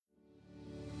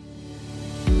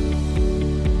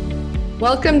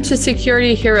Welcome to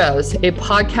Security Heroes, a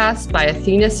podcast by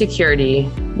Athena Security.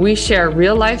 We share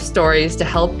real-life stories to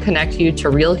help connect you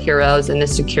to real heroes in the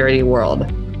security world.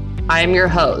 I am your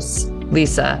host,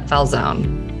 Lisa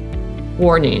Falzone.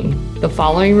 Warning, the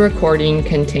following recording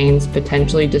contains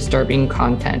potentially disturbing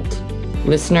content.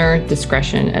 Listener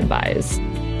discretion advised.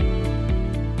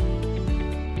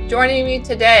 Joining me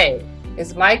today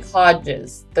is Mike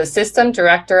Hodges, the System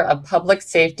Director of Public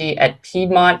Safety at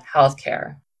Piedmont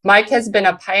Healthcare. Mike has been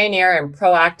a pioneer in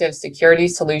proactive security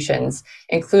solutions,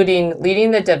 including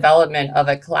leading the development of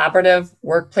a collaborative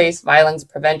workplace violence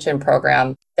prevention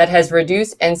program that has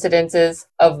reduced incidences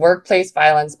of workplace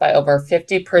violence by over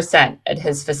 50% at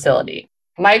his facility.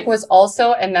 Mike was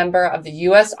also a member of the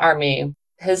U.S. Army.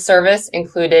 His service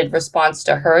included response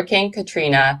to Hurricane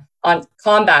Katrina on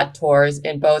combat tours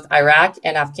in both Iraq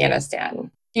and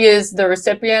Afghanistan. He is the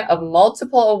recipient of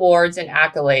multiple awards and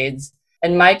accolades,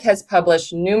 and Mike has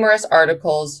published numerous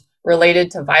articles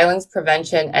related to violence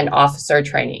prevention and officer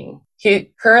training.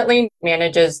 He currently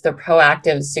manages the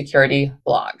Proactive Security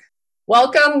blog.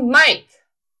 Welcome, Mike.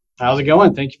 How's it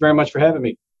going? Thank you very much for having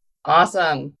me.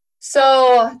 Awesome.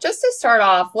 So just to start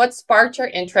off, what sparked your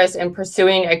interest in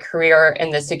pursuing a career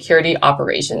in the security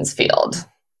operations field?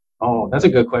 Oh, that's a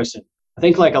good question. I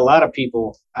think like a lot of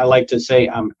people, I like to say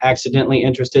I'm accidentally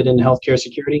interested in healthcare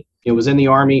security. I was in the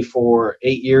Army for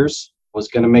 8 years, was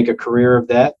going to make a career of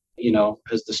that. You know,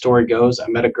 as the story goes, I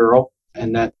met a girl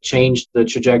and that changed the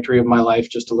trajectory of my life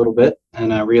just a little bit.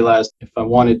 And I realized if I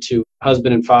wanted to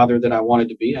husband and father that I wanted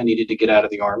to be, I needed to get out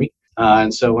of the Army.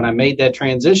 And so when I made that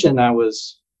transition, I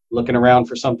was looking around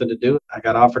for something to do. I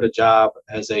got offered a job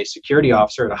as a security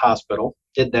officer at a hospital,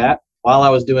 did that. While I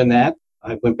was doing that,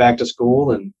 I went back to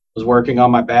school and was working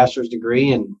on my bachelor's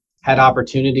degree and had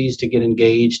opportunities to get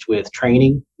engaged with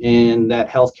training in that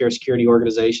healthcare security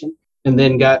organization, and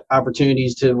then got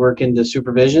opportunities to work into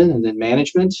supervision and then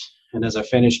management. And as I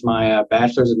finished my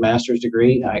bachelor's and master's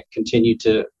degree, I continued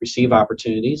to receive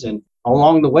opportunities. And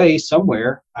along the way,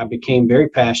 somewhere, I became very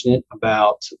passionate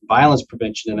about violence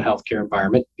prevention in a healthcare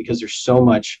environment because there's so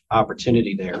much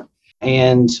opportunity there,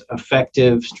 and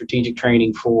effective strategic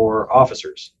training for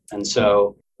officers. And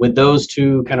so with those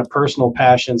two kind of personal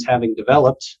passions having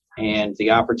developed and the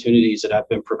opportunities that I've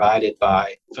been provided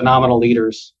by phenomenal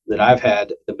leaders that I've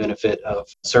had the benefit of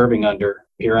serving under,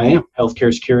 here I am,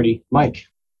 healthcare security, Mike.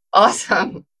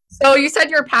 Awesome. So you said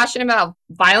you're passionate about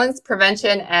violence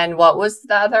prevention, and what was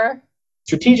the other?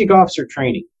 Strategic officer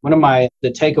training. One of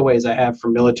the takeaways I have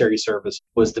from military service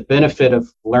was the benefit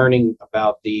of learning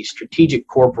about the strategic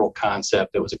corporal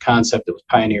concept. It was a concept that was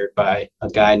pioneered by a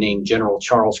guy named General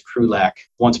Charles Krulak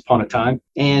once upon a time.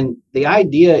 And the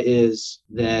idea is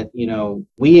that,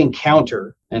 we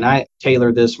encounter, and I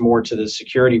tailor this more to the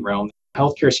security realm,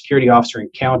 healthcare security officer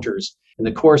encounters in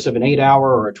the course of an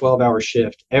 8-hour or a 12-hour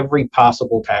shift, every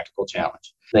possible tactical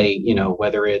challenge. They,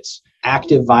 whether it's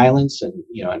active violence and,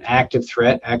 an active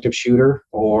threat, active shooter,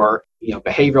 or,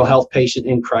 behavioral health patient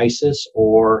in crisis,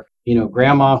 or,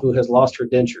 grandma who has lost her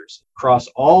dentures. Across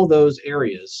all those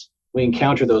areas, we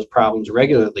encounter those problems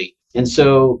regularly. And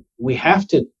so we have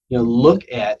to, look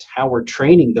at how we're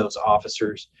training those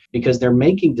officers, because they're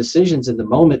making decisions in the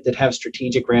moment that have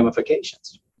strategic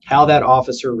ramifications. How that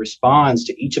officer responds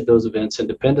to each of those events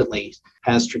independently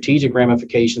has strategic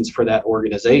ramifications for that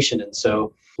organization. And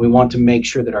so we want to make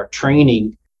sure that our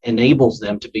training enables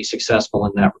them to be successful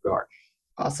in that regard.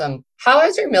 Awesome. How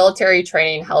has your military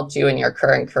training helped you in your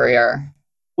current career?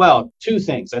 Well, two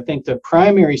things. I think the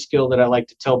primary skill that I like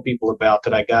to tell people about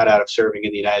that I got out of serving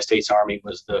in the United States Army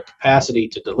was the capacity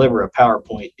to deliver a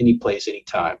PowerPoint any place,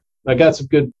 anytime. I got some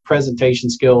good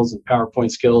presentation skills and PowerPoint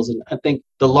skills. And I think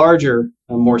the larger,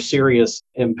 more serious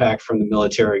impact from the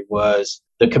military was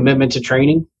the commitment to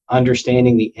training,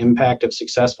 understanding the impact of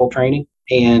successful training,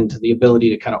 and the ability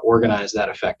to kind of organize that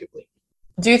effectively.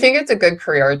 Do you think it's a good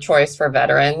career choice for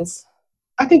veterans?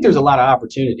 I think there's a lot of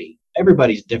opportunity.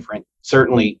 Everybody's different.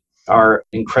 Certainly our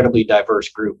incredibly diverse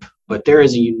group, but there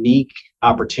is a unique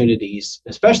opportunities,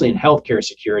 especially in healthcare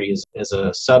security as a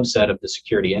subset of the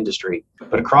security industry.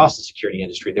 But across the security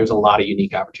industry, there's a lot of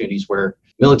unique opportunities where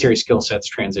military skill sets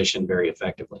transition very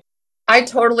effectively. I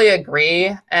totally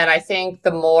agree. And I think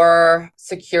the more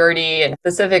security, and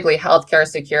specifically healthcare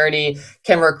security,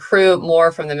 can recruit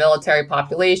more from the military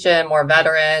population, more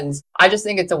veterans, I just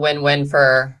think it's a win-win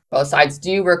for both sides. Do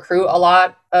you recruit a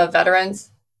lot of veterans?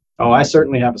 Oh, I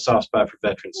certainly have a soft spot for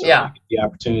veterans. So yeah. The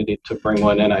opportunity to bring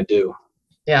one in, I do.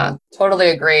 Yeah,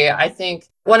 totally agree. I think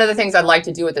one of the things I'd like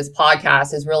to do with this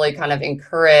podcast is really kind of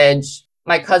encourage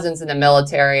my cousin's in the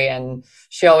military, and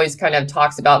she always kind of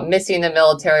talks about missing the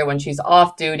military when she's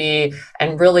off duty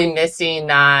and really missing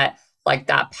that like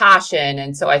that passion.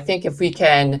 And so I think if we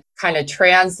can kind of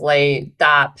translate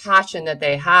that passion that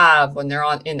they have when they're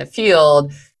in the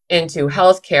field into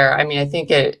healthcare, I mean, I think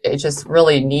it's just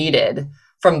really needed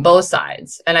from both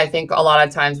sides. And I think a lot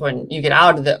of times when you get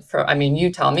out of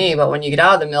you tell me, but when you get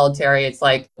out of the military, it's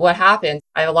like, what happened?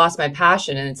 I lost my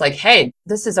passion. And it's like, hey,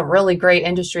 this is a really great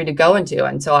industry to go into.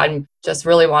 And so I'm just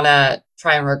really want to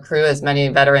try and recruit as many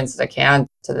veterans as I can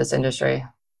to this industry.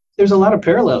 There's a lot of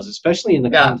parallels, especially in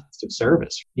the context of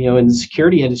service. In the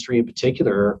security industry in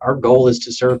particular, our goal is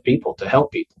to serve people, to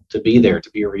help people, to be there,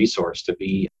 to be a resource, to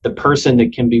be the person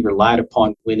that can be relied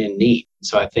upon when in need.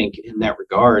 So I think in that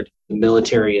regard, the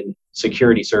military and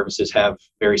security services have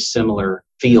very similar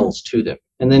feels to them.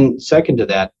 And then second to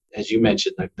that, as you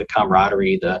mentioned, the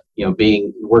camaraderie,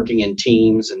 working in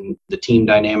teams and the team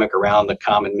dynamic around the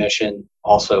common mission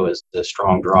also is the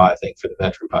strong draw, I think, for the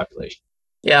veteran population.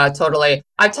 Yeah, totally.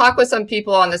 I've talked with some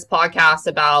people on this podcast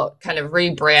about kind of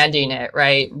rebranding it,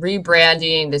 right?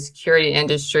 Rebranding the security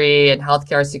industry and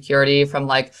healthcare security from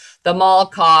like the mall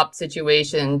cop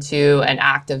situation to an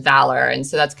act of valor. And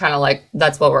so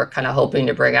that's what we're kind of hoping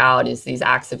to bring out is these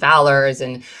acts of valors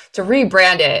and to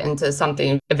rebrand it into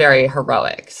something very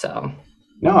heroic. So.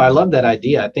 No, I love that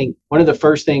idea. I think one of the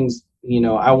first things,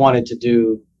 I wanted to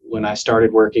do when I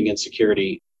started working in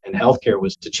security and healthcare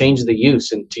was to change the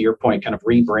use and, to your point, kind of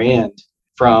rebrand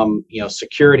from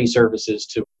security services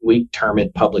to, we term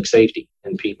it, public safety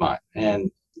in Piedmont,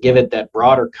 and give it that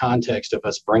broader context of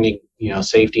us bringing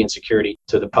safety and security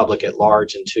to the public at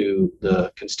large and to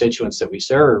the constituents that we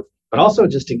serve, but also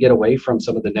just to get away from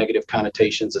some of the negative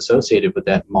connotations associated with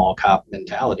that mall cop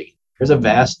mentality. There's a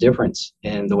vast difference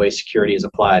in the way security is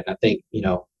applied, and I think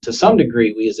to some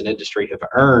degree we as an industry have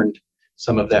earned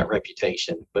some of that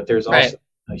reputation, but there's also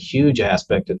a huge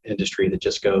aspect of the industry that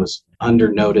just goes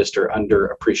under-noticed or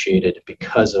underappreciated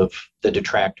because of the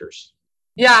detractors.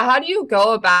 Yeah. How do you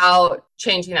go about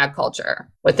changing that culture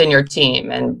within your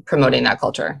team and promoting that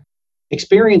culture?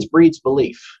 Experience breeds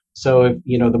belief. So if,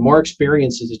 the more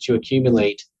experiences that you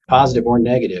accumulate, positive or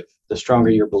negative, the stronger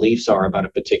your beliefs are about a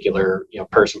particular,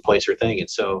 person, place, or thing. And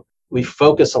so we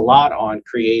focus a lot on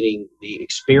creating the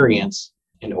experience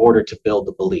in order to build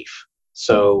the belief.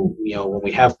 So, when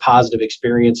we have positive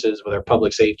experiences with our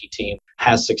public safety team,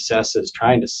 has successes,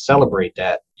 trying to celebrate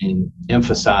that and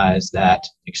emphasize that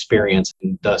experience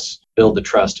and thus build the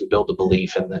trust and build the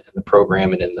belief in the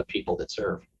program and in the people that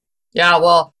serve. Yeah,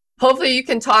 well, hopefully you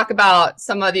can talk about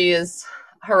some of these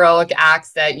heroic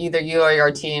acts that either you or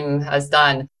your team has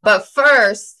done. But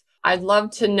first, I'd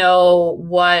love to know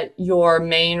what your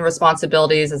main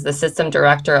responsibilities as the System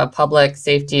Director of Public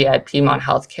Safety at Piedmont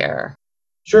Healthcare.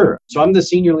 Sure. So I'm the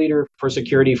senior leader for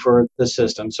security for the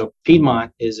system. So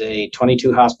Piedmont is a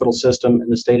 22 hospital system in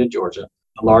the state of Georgia,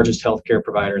 the largest healthcare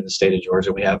provider in the state of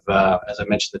Georgia. We have, as I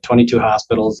mentioned, the 22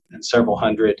 hospitals and several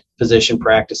hundred physician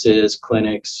practices,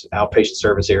 clinics, outpatient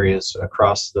service areas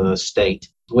across the state.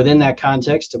 Within that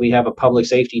context, we have a public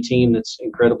safety team that's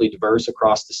incredibly diverse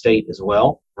across the state as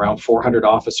well, around 400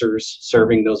 officers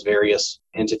serving those various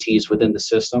entities within the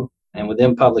system. And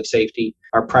within public safety,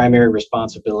 our primary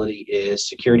responsibility is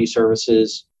security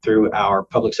services through our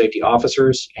public safety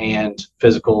officers and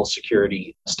physical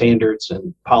security standards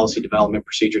and policy development,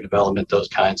 procedure development, those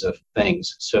kinds of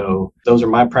things. So those are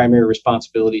my primary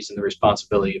responsibilities and the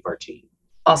responsibility of our team.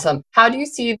 Awesome. How do you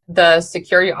see the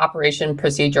security operation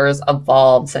procedures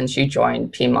evolve since you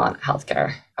joined Piedmont Healthcare?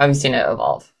 How have you seen it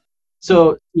evolve?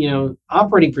 So,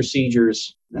 operating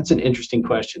procedures, that's an interesting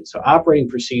question. So operating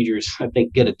procedures, I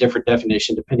think, get a different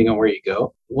definition depending on where you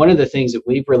go. One of the things that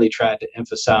we've really tried to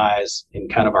emphasize in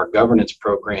kind of our governance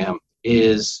program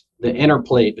is the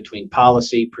interplay between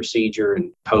policy, procedure,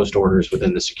 and post orders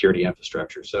within the security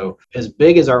infrastructure. So as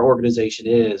big as our organization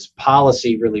is,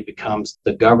 policy really becomes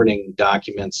the governing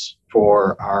documents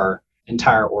for our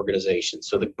entire organization.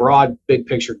 So the broad, big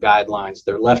picture guidelines,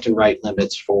 they're left and right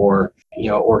limits for,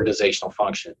 organizational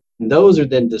function. And those are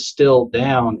then distilled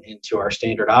down into our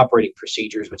standard operating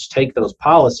procedures, which take those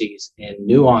policies and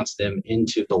nuance them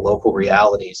into the local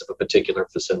realities of a particular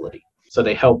facility. So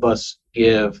they help us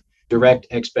give direct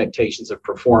expectations of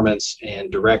performance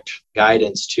and direct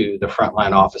guidance to the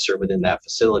frontline officer within that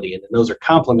facility. And then those are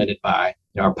complemented by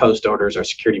our post orders, our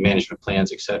security management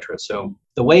plans, et cetera. So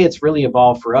the way it's really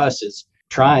evolved for us is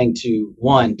trying to,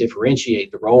 one,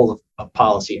 differentiate the role of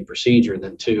policy and procedure, and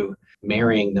then two,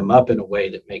 marrying them up in a way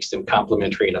that makes them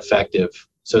complementary and effective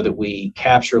so that we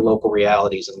capture local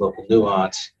realities and local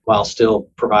nuance while still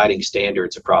providing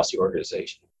standards across the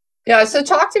organization. Yeah, so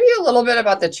talk to me a little bit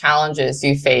about the challenges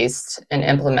you faced in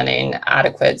implementing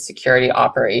adequate security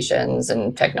operations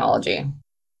and technology.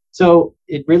 So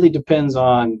it really depends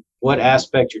on what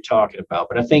aspect you're talking about.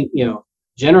 But I think,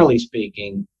 generally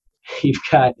speaking, you've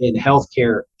got in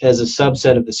healthcare as a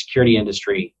subset of the security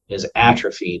industry is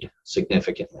atrophied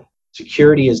significantly.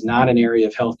 Security is not an area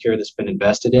of healthcare that's been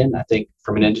invested in, I think,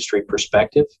 from an industry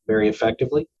perspective, very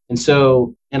effectively. And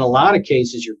so in a lot of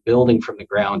cases, you're building from the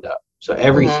ground up. So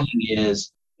everything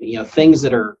is, things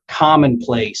that are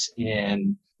commonplace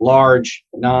in large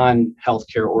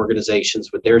non-healthcare organizations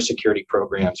with their security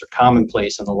programs, are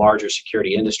commonplace in the larger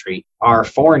security industry, are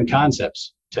foreign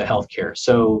concepts to healthcare.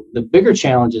 So the bigger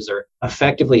challenges are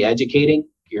effectively educating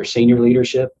your senior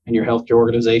leadership and your healthcare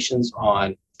organizations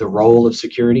on the role of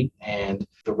security and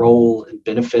the role and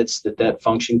benefits that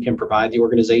function can provide the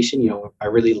organization. I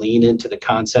really lean into the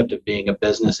concept of being a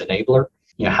business enabler.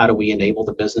 How do we enable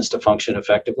the business to function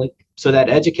effectively? So that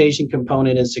education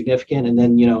component is significant. And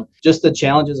then, just the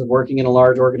challenges of working in a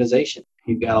large organization.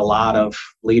 You've got a lot of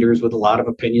leaders with a lot of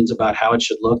opinions about how it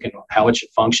should look and how it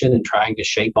should function, and trying to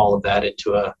shape all of that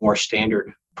into a more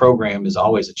standard program is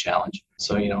always a challenge.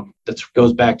 So, that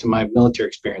goes back to my military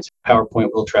experience. PowerPoint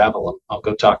will travel. I'll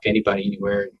go talk to anybody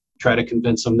anywhere and try to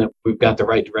convince them that we've got the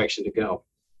right direction to go.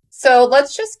 So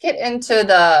let's just get into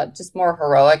the just more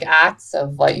heroic acts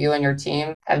of what you and your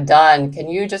team have done. Can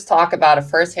you just talk about a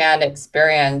firsthand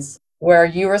experience where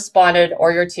you responded,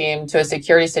 or your team, to a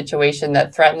security situation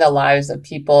that threatened the lives of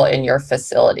people in your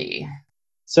facility?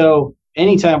 So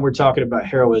anytime we're talking about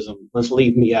heroism, let's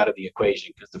leave me out of the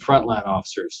equation, because the frontline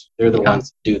officers, they're the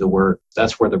ones that do the work.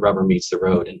 That's where the rubber meets the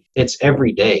road. And it's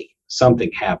every day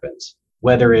something happens,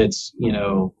 whether it's,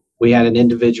 we had an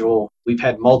individual, we've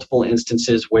had multiple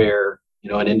instances where,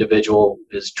 an individual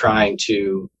is trying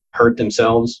to hurt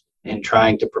themselves and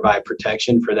trying to provide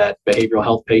protection for that behavioral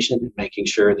health patient, and making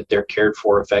sure that they're cared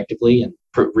for effectively and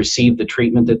receive the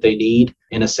treatment that they need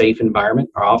in a safe environment.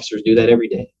 Our officers do that every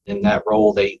day. In that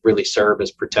role, they really serve as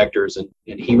protectors and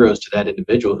heroes to that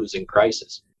individual who's in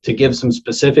crisis. To give some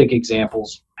specific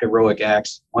examples, heroic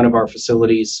acts, one of our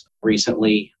facilities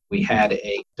recently, we had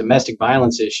a domestic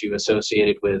violence issue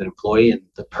associated with an employee, and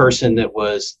the person that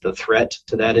was the threat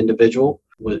to that individual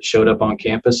showed up on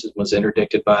campus and was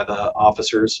interdicted by the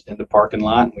officers in the parking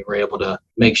lot. And we were able to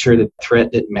make sure that the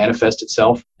threat didn't manifest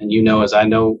itself. And as I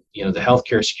know, the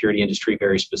healthcare security industry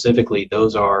very specifically,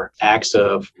 those are acts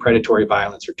of predatory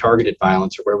violence or targeted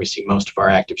violence, or where we see most of our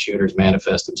active shooters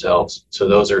manifest themselves. So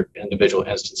those are individual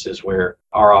instances where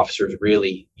our officers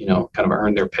really, kind of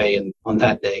earned their pay on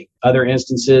that day. Other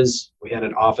instances, we had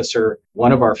an officer,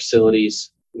 one of our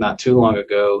facilities, not too long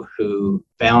ago, who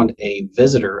found a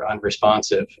visitor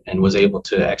unresponsive and was able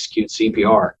to execute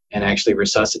CPR and actually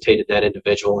resuscitated that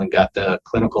individual and got the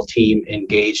clinical team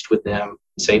engaged with them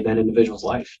and saved that individual's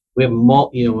life. We have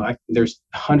there's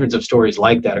hundreds of stories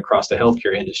like that across the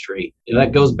healthcare industry.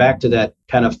 That goes back to that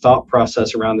kind of thought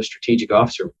process around the strategic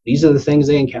officer. These are the things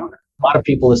they encounter. A lot of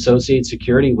people associate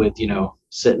security with,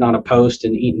 sitting on a post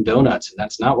and eating donuts, and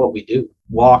that's not what we do.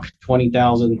 Walk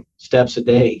 20,000 steps a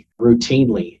day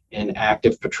routinely in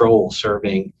active patrol,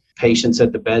 serving patients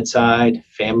at the bedside,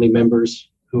 family members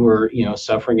who are,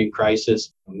 suffering in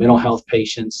crisis, mental health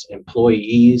patients,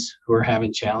 employees who are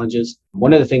having challenges.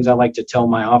 One of the things I like to tell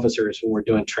my officers when we're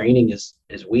doing training is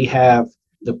we have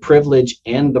the privilege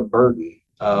and the burden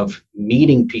of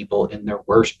meeting people in their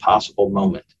worst possible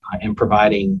moment and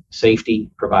providing safety,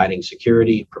 providing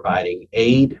security, providing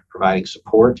aid, providing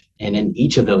support. And in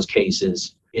each of those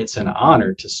cases, it's an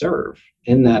honor to serve.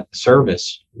 In that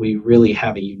service, we really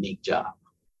have a unique job.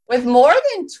 With more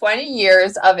than 20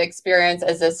 years of experience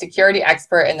as a security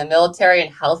expert in the military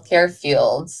and healthcare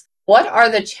fields, what are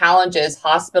the challenges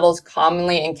hospitals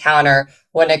commonly encounter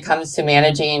when it comes to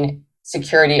managing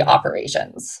security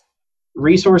operations?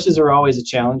 Resources are always a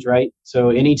challenge, right?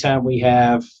 So anytime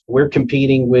we're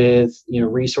competing with,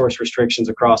 resource restrictions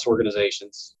across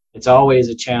organizations. It's always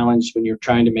a challenge when you're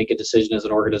trying to make a decision as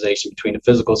an organization between a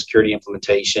physical security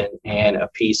implementation and a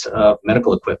piece of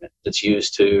medical equipment that's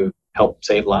used to help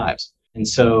save lives. And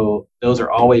so those are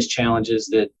always challenges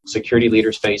that security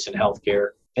leaders face in healthcare.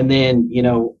 And then,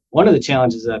 one of the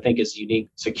challenges that I think is unique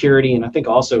security, and I think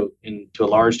also to a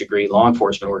large degree, law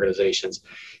enforcement organizations,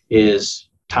 is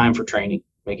time for training,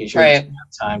 making sure that you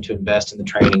have time to invest in the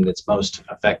training that's most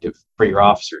effective for your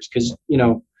officers. Because,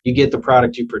 you get the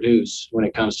product you produce when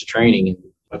it comes to training. And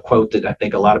a quote that I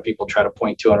think a lot of people try to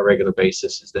point to on a regular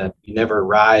basis is that you never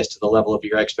rise to the level of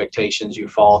your expectations, you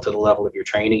fall to the level of your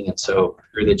training. And so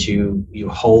that you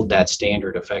hold that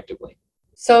standard effectively.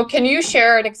 So can you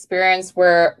share an experience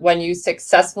when you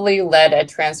successfully led a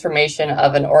transformation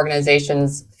of an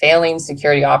organization's failing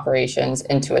security operations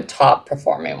into a top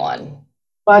performing one?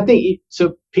 Well, I think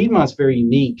so. Piedmont's very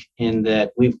unique in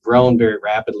that we've grown very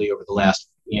rapidly over the last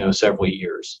several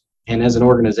years. And as an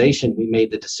organization, we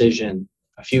made the decision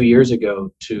a few years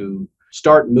ago to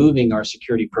start moving our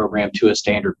security program to a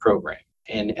standard program.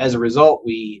 And as a result,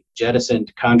 we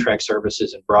jettisoned contract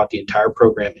services and brought the entire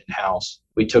program in-house.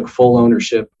 We took full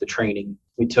ownership of the training.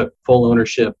 We took full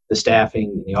ownership of the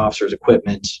staffing, the officers'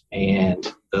 equipment,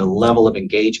 and the level of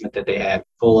engagement that they had,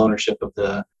 full ownership of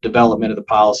the development of the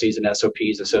policies and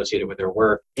SOPs associated with their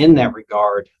work. In that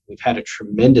regard, we've had a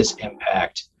tremendous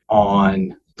impact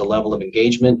on the level of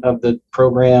engagement of the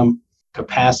program,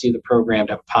 capacity of the program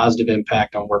to have a positive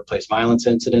impact on workplace violence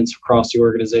incidents across the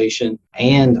organization,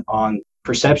 and on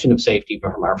perception of safety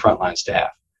from our frontline staff.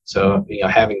 So,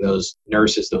 having those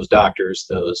nurses, those doctors,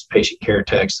 those patient care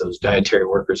techs, those dietary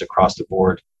workers across the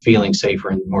board feeling safer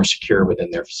and more secure within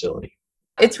their facility.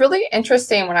 It's really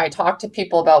interesting when I talk to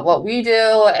people about what we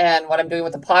do and what I'm doing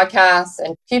with the podcast,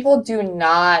 and people do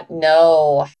not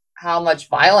know how much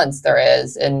violence there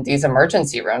is in these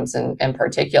emergency rooms in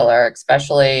particular,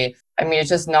 especially, it's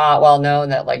just not well known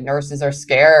that nurses are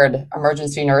scared.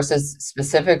 Emergency nurses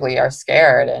specifically are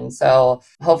scared. And so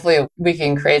hopefully we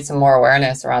can create some more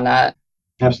awareness around that.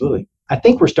 Absolutely. I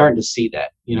think we're starting to see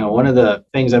that. One of the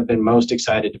things I've been most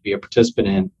excited to be a participant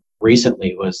in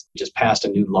recently was just passed a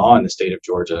new law in the state of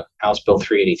Georgia, House Bill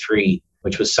 383,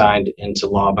 which was signed into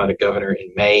law by the governor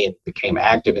in May and became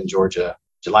active in Georgia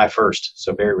July 1st,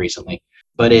 so very recently.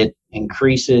 But it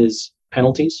increases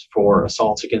penalties for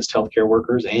assaults against healthcare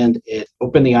workers, and it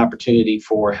opened the opportunity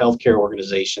for healthcare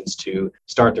organizations to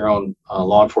start their own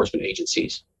law enforcement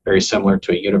agencies, very similar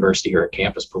to a university or a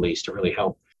campus police, to really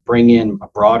help bring in a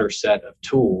broader set of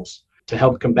tools to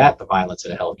help combat the violence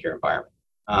in a healthcare environment.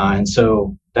 And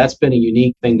so that's been a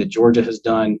unique thing that Georgia has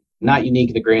done. Not unique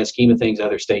in the grand scheme of things,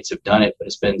 other states have done it, but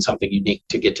it's been something unique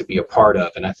to get to be a part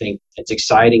of. And I think it's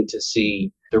exciting to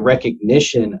see the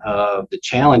recognition of the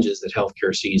challenges that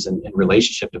healthcare sees in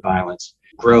relationship to violence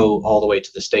grow all the way to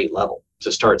the state level,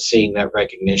 to start seeing that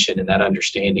recognition and that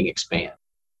understanding expand.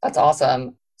 That's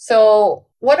awesome. So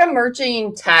what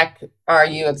emerging tech are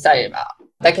you excited about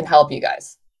that can help you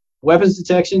guys? Weapons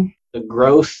detection, the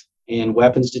growth in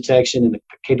weapons detection and the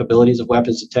capabilities of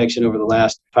weapons detection over the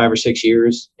last 5 or 6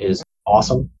 years is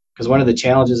awesome. Because one of the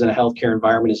challenges in a healthcare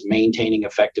environment is maintaining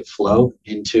effective flow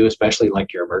into, especially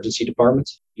your emergency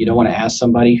departments. You don't want to ask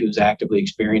somebody who's actively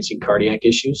experiencing cardiac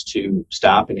issues to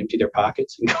stop and empty their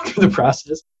pockets and go through the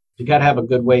process. You got to have a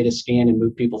good way to scan and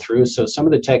move people through. So some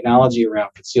of the technology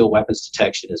around concealed weapons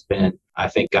detection has been, I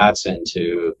think, godsend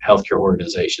to healthcare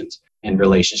organizations in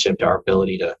relationship to our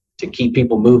ability to keep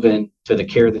people moving to the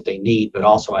care that they need, but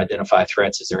also identify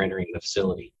threats as they're entering the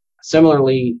facility.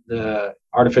 Similarly, the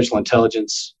artificial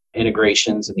intelligence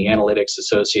integrations and the analytics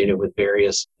associated with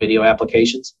various video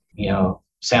applications,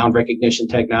 sound recognition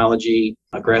technology,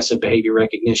 aggressive behavior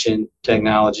recognition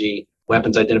technology,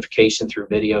 weapons identification through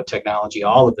video technology,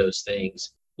 all of those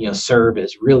things, serve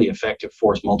as really effective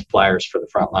force multipliers for the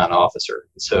frontline officer.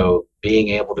 And so being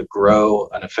able to grow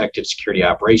an effective security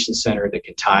operations center that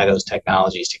can tie those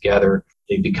technologies together,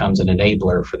 it becomes an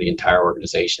enabler for the entire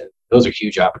organization. Those are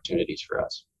huge opportunities for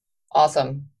us.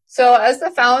 Awesome. So as the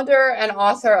founder and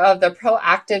author of the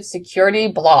Proactive Security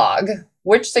blog,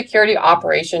 which security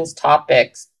operations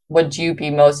topics would you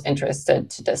be most interested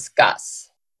to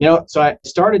discuss? So I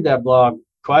started that blog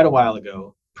quite a while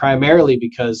ago, primarily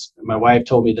because my wife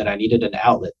told me that I needed an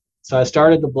outlet. So I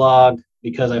started the blog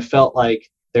because I felt like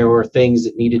there were things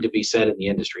that needed to be said in the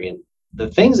industry. And the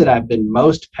things that I've been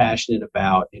most passionate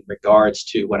about in regards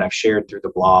to what I've shared through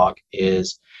the blog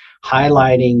is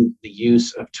highlighting the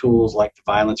use of tools like the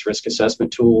violence risk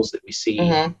assessment tools that we see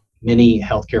many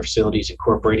healthcare facilities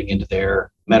incorporating into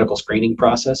their medical screening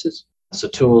processes. So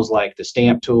tools like the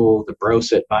STAMP tool, the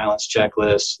BROSIT violence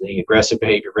checklist, the aggressive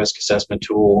behavior risk assessment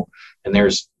tool, and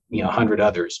there's 100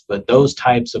 others. But those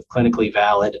types of clinically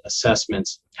valid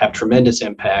assessments have tremendous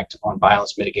impact on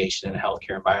violence mitigation in a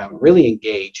healthcare environment, really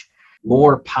engage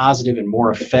more positive and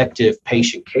more effective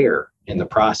patient care in the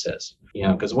process.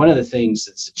 Because one of the things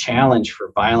that's a challenge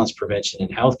for violence prevention in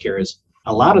healthcare is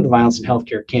a lot of the violence in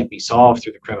healthcare can't be solved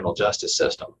through the criminal justice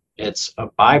system. It's a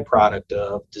byproduct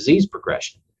of disease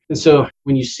progression. And so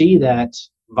when you see that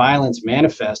violence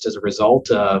manifest as a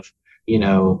result of,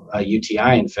 a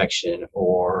UTI infection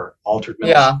or altered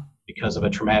mental because of a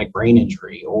traumatic brain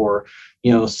injury or,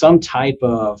 some type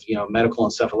of, medical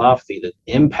encephalopathy that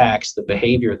impacts the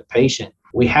behavior of the patient,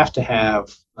 we have to have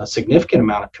a significant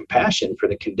amount of compassion for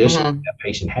the condition that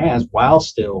patient has while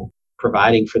still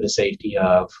providing for the safety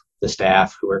of the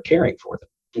staff who are caring for them.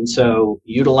 And so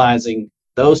utilizing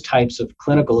those types of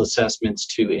clinical assessments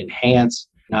to enhance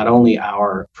not only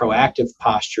our proactive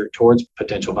posture towards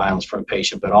potential violence from a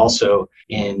patient, but also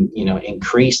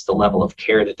increase the level of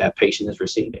care that that patient is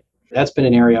receiving. That's been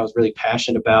an area I was really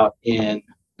passionate about in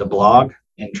the blog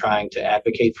and trying to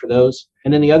advocate for those.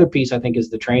 And then the other piece I think is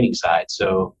the training side.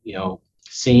 So,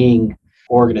 seeing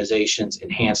organizations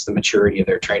enhance the maturity of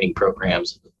their training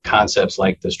programs, concepts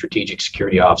like the strategic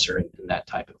security officer and that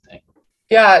type of thing.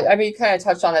 Yeah, I mean, you kind of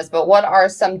touched on this, but what are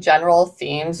some general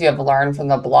themes you have learned from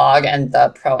the blog and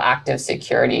the proactive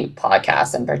security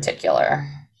podcast in particular?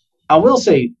 I will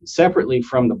say separately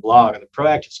from the blog and the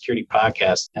proactive security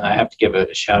podcast, and I have to give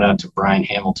a shout out to Brian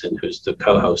Hamilton, who's the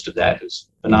co-host of that, who's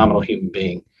a phenomenal human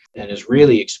being and has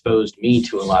really exposed me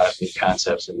to a lot of new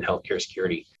concepts in healthcare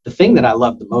security. The thing that I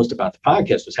loved the most about the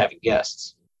podcast was having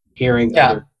guests, hearing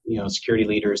other, security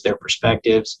leaders, their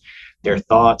perspectives, their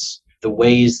thoughts, the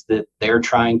ways that they're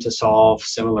trying to solve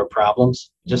similar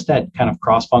problems, just that kind of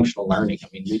cross-functional learning. I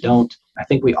mean, I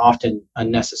think we often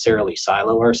unnecessarily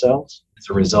silo ourselves. As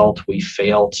a result, we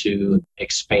fail to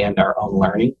expand our own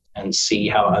learning and see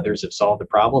how others have solved the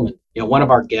problem. And, one of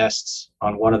our guests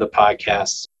on one of the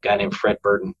podcasts, a guy named Fred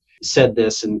Burton, said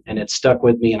this, and it stuck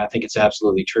with me, and I think it's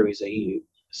absolutely true. He's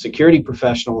security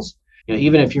professionals,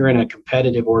 even if you're in a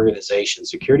competitive organization,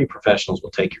 security professionals will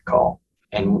take your call.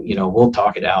 And, we'll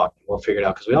talk it out. We'll figure it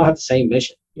out because we all have the same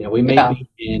mission. We may be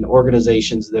in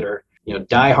organizations that are,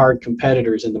 diehard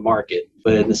competitors in the market,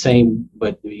 but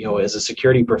as a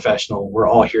security professional, we're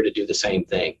all here to do the same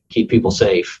thing, keep people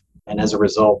safe. And as a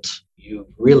result, you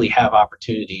really have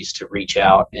opportunities to reach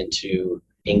out and to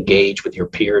engage with your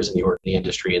peers in the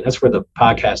industry. And that's where the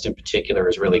podcast in particular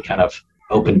has really kind of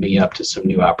opened me up to some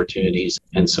new opportunities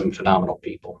and some phenomenal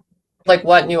people. Like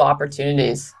what new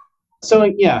opportunities? So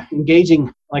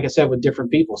engaging, like I said, with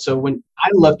different people. So when I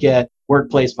look at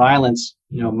workplace violence,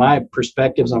 my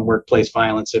perspectives on workplace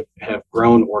violence have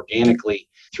grown organically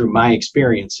through my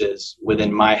experiences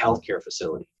within my healthcare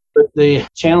facility. But the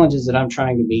challenges that I'm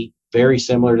trying to meet, very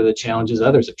similar to the challenges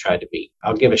others have tried to meet.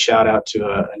 I'll give a shout out to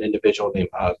an individual named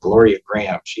Gloria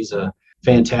Graham. She's a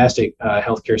fantastic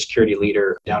healthcare security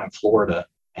leader down in Florida.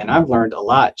 And I've learned a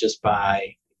lot just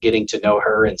by getting to know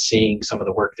her and seeing some of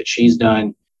the work that she's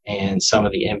done and some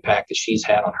of the impact that she's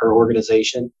had on her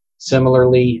organization.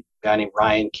 Similarly, a guy named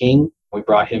Ryan King, we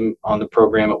brought him on the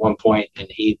program at one point, and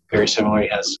he very similarly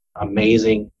has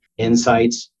amazing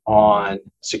insights on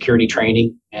security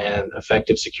training and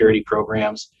effective security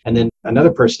programs. And then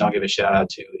another person I'll give a shout out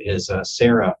to is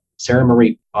Sarah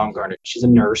Marie Baumgartner. She's a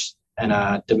nurse and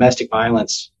a domestic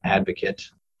violence advocate.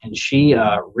 And she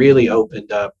really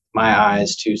opened up my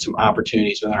eyes to some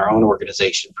opportunities within our own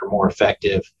organization for more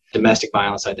effective domestic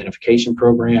violence identification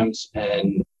programs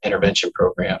and intervention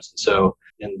programs. And so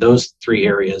in those three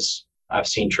areas, I've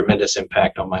seen tremendous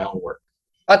impact on my own work.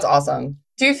 That's awesome.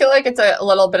 Do you feel like it's a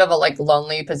little bit of a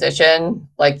lonely position?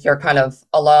 Like you're kind of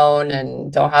alone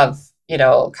and don't have,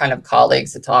 kind of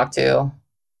colleagues to talk to?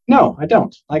 No, I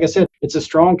don't. Like I said, it's a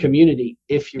strong community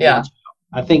if you reach out.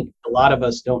 I think a lot of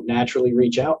us don't naturally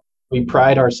reach out. We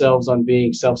pride ourselves on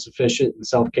being self-sufficient and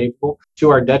self-capable to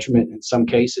our detriment in some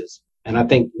cases. And I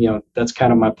think, that's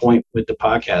kind of my point with the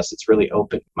podcast. It's really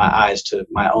opened my eyes to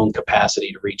my own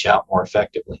capacity to reach out more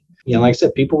effectively. Like I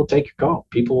said, people will take your call.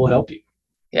 People will help you.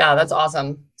 Yeah, that's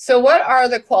awesome. So what are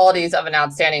the qualities of an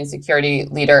outstanding security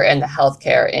leader in the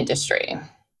healthcare industry?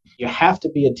 You have to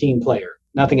be a team player.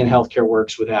 Nothing in healthcare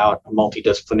works without a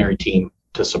multidisciplinary team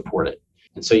to support it.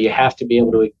 And so you have to be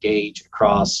able to engage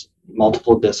across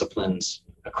multiple disciplines,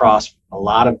 across a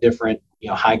lot of different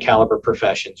high caliber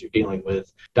professions. You're dealing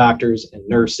with doctors and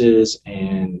nurses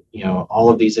and, all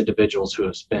of these individuals who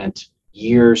have spent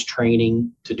years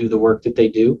training to do the work that they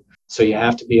do. So you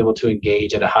have to be able to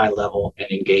engage at a high level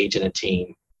and engage in a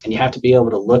team. And you have to be able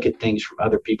to look at things from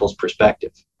other people's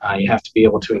perspective. You have to be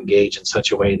able to engage in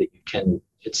such a way that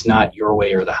it's not your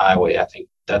way or the highway. I think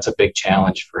that's a big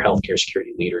challenge for healthcare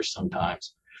security leaders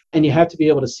sometimes. And you have to be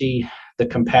able to see the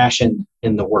compassion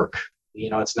in the work.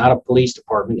 It's not a police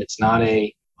department. It's not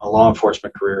a law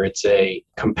enforcement career. It's a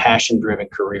compassion-driven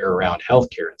career around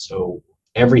healthcare. And so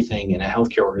everything in a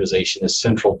healthcare organization is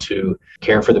central to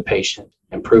care for the patient,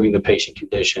 improving the patient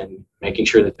condition, making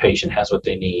sure that the patient has what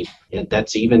they need. And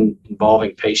that's even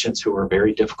involving patients who are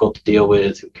very difficult to deal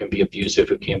with, who can be abusive,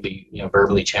 who can be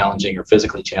verbally challenging or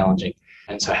physically challenging.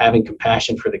 And so having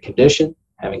compassion for the condition,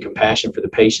 having compassion for the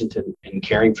patient and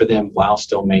caring for them while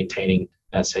still maintaining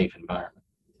that safe environment.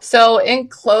 So in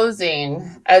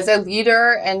closing, as a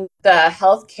leader in the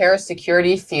healthcare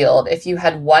security field, if you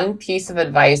had one piece of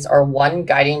advice or one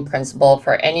guiding principle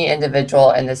for any individual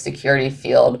in the security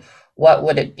field, what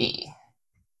would it be?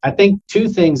 I think two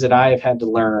things that I have had to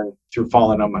learn through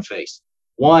falling on my face.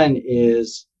 One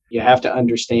is you have to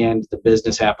understand the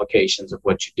business applications of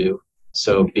what you do.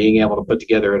 So being able to put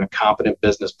together a competent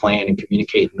business plan and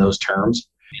communicate in those terms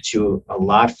gets you a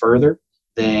lot further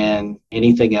than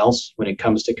anything else when it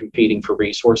comes to competing for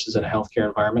resources in a healthcare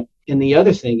environment. And the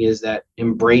other thing is that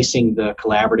embracing the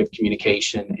collaborative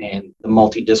communication and the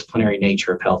multidisciplinary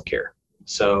nature of healthcare.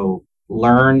 So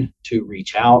learn to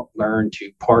reach out, learn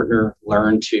to partner,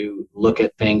 learn to look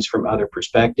at things from other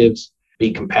perspectives,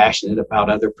 be compassionate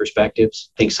about other perspectives.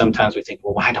 I think sometimes we think,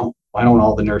 well, why don't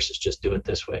all the nurses just do it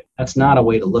this way? That's not a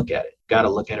way to look at it. You've got to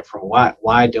look at it from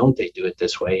why don't they do it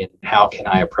this way, and how can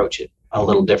I approach it a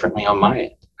little differently on my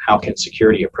end? How can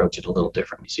security approach it a little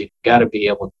differently? So you've got to be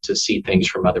able to see things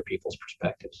from other people's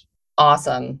perspectives.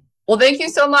 Awesome. Well, thank you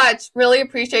so much. Really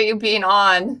appreciate you being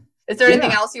on. Is there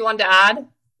anything else you wanted to add?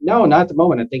 No, not at the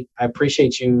moment. I think I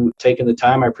appreciate you taking the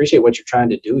time. I appreciate what you're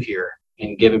trying to do here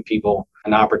and giving people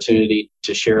an opportunity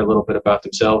to share a little bit about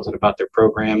themselves and about their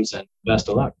programs, and best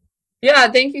of luck.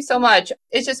 Yeah, thank you so much.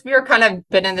 It's just, we're kind of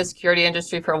been in the security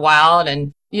industry for a while,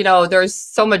 and there's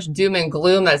so much doom and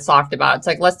gloom that's talked about. It's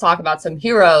like, let's talk about some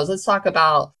heroes. Let's talk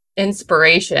about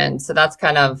inspiration. So that's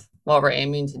kind of what we're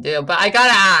aiming to do. But I got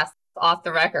to ask, off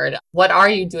the record, what are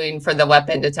you doing for the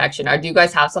weapon detection? Do you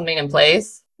guys have something in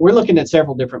place? We're looking at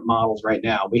several different models right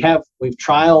now. We've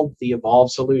trialed the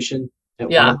Evolve solution at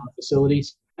one of our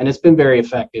facilities, and it's been very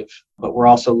effective. But we're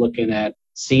also looking at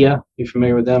SIA. You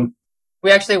familiar with them? We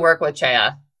actually work with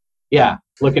CHEA. Yeah,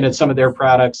 looking at some of their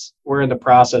products. We're in the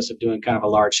process of doing kind of a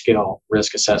large-scale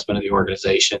risk assessment of the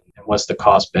organization and what's the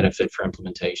cost benefit for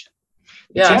implementation.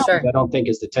 The challenge, I don't think,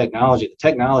 is the technology. The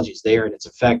technology is there and it's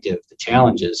effective. The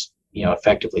challenge is,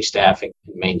 effectively staffing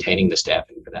and maintaining the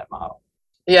staffing for that model.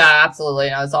 Yeah, absolutely.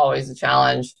 It's always a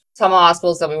challenge. Some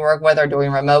hospitals that we work with are doing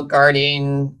remote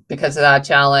guarding because of that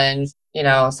challenge.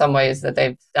 Some ways that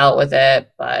they've dealt with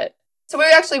it. But so we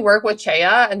actually work with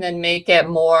CHEA and then make it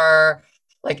more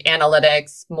like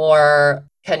analytics, more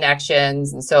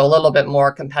connections, and so a little bit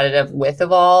more competitive with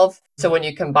Evolve. So when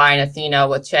you combine Athena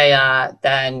with CHEA,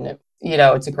 then,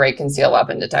 it's a great concealed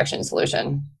weapon detection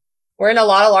solution. We're in a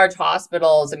lot of large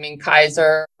hospitals.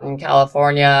 Kaiser in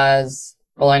California is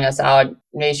rolling us out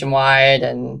nationwide,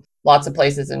 and lots of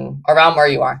places around where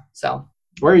you are. So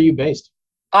where are you based?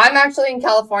 I'm actually in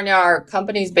California. Our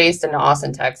company's based in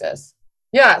Austin, Texas.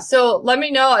 Yeah. So let me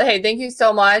know. Hey, thank you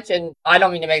so much. And I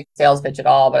don't mean to make a sales pitch at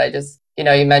all, but I just,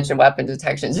 you mentioned weapon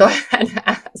detection. So I had to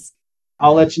ask.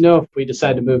 I'll let you know if we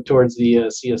decide to move towards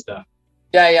the SIA stuff.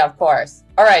 Yeah, of course.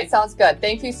 All right. Sounds good.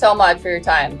 Thank you so much for your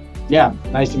time. Yeah.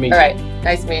 Nice to meet you. All right.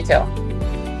 Nice to meet you too.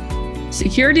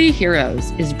 Security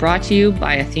Heroes is brought to you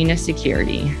by Athena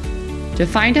Security. To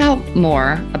find out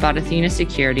more about Athena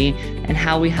Security and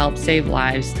how we help save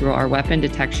lives through our weapon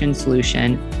detection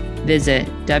solution, visit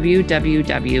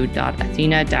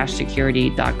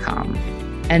www.athena-security.com.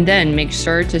 And then make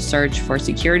sure to search for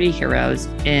Security Heroes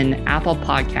in Apple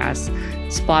Podcasts,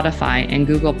 Spotify, and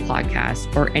Google Podcasts,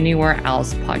 or anywhere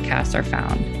else podcasts are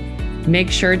found.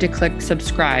 Make sure to click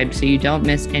subscribe so you don't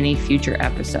miss any future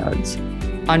episodes.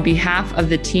 On behalf of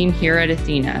the team here at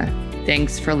Athena,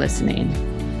 thanks for listening.